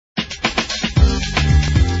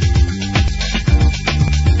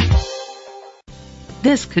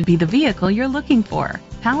This could be the vehicle you're looking for.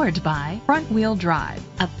 Powered by front-wheel drive,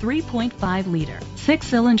 a 3.5-liter,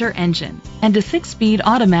 6-cylinder engine, and a 6-speed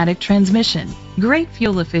automatic transmission. Great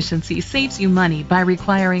fuel efficiency saves you money by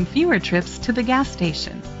requiring fewer trips to the gas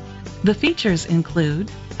station. The features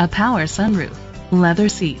include a power sunroof, leather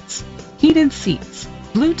seats, heated seats,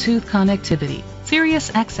 Bluetooth connectivity,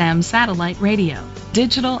 Sirius XM satellite radio,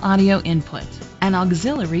 digital audio input, an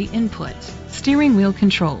auxiliary input, steering wheel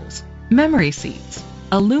controls, memory seats,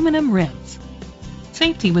 aluminum rims.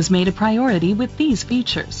 Safety was made a priority with these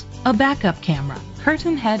features: a backup camera,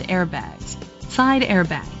 curtain head airbags, side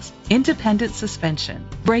airbags, independent suspension,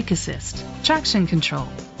 brake assist, traction control,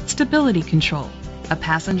 stability control, a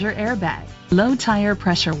passenger airbag, low tire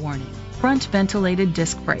pressure warning, front ventilated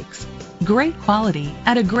disc brakes. Great quality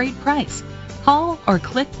at a great price. Call or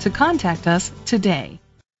click to contact us today.